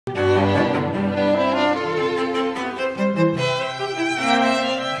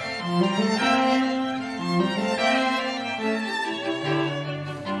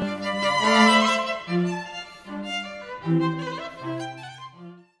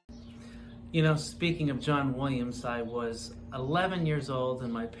You know, speaking of John Williams, I was 11 years old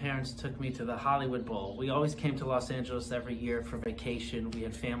and my parents took me to the Hollywood Bowl. We always came to Los Angeles every year for vacation. We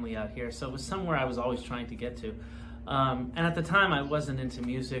had family out here, so it was somewhere I was always trying to get to. And at the time, I wasn't into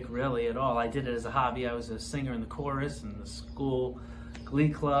music really at all. I did it as a hobby. I was a singer in the chorus in the school glee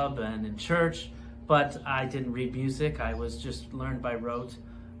club and in church, but I didn't read music. I was just learned by rote.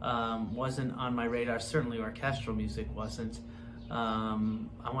 Wasn't on my radar. Certainly orchestral music wasn't.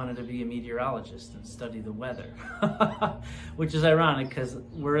 I wanted to be a meteorologist and study the weather, which is ironic because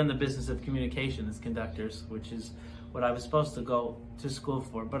we're in the business of communication as conductors, which is what I was supposed to go to school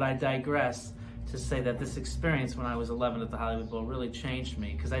for. But I digress to say that this experience when I was 11 at the Hollywood Bowl really changed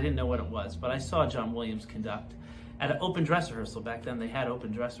me because I didn't know what it was. But I saw John Williams conduct at an open dress rehearsal. Back then they had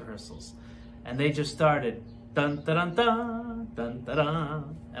open dress rehearsals, and they just started dun dun dun dun dun dun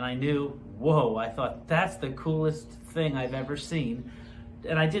dun, and I knew, whoa, I thought that's the coolest thing I've ever seen.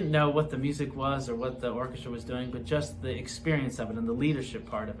 And I didn't know what the music was or what the orchestra was doing, but just the experience of it and the leadership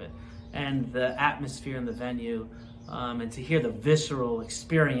part of it and the atmosphere in the venue, and to hear the visceral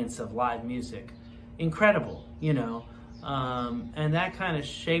experience of live music, incredible, you know. And that kind of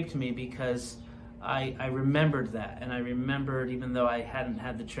shaped me because I remembered that, and I remembered, even though I hadn't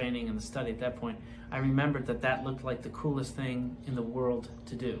had the training and the study at that point, I remembered that that looked like the coolest thing in the world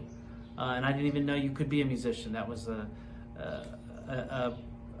to do. And I didn't even know you could be a musician. That was a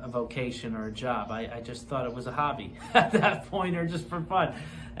vocation or a job. I just thought it was a hobby at that point, or just for fun.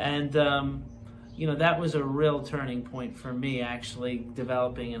 And you know, that was a real turning point for me, actually,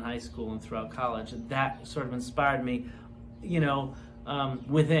 developing in high school and throughout college. That sort of inspired me, you know,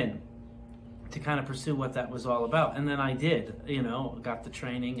 within, to kind of pursue what that was all about. And then I did, you know, got the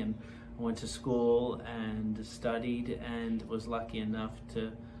training and went to school and studied, and was lucky enough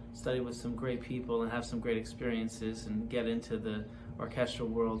to study with some great people and have some great experiences and get into the orchestral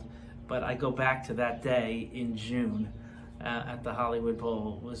world. But I go back to that day in June at the Hollywood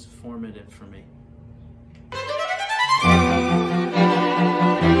Bowl was formative for me.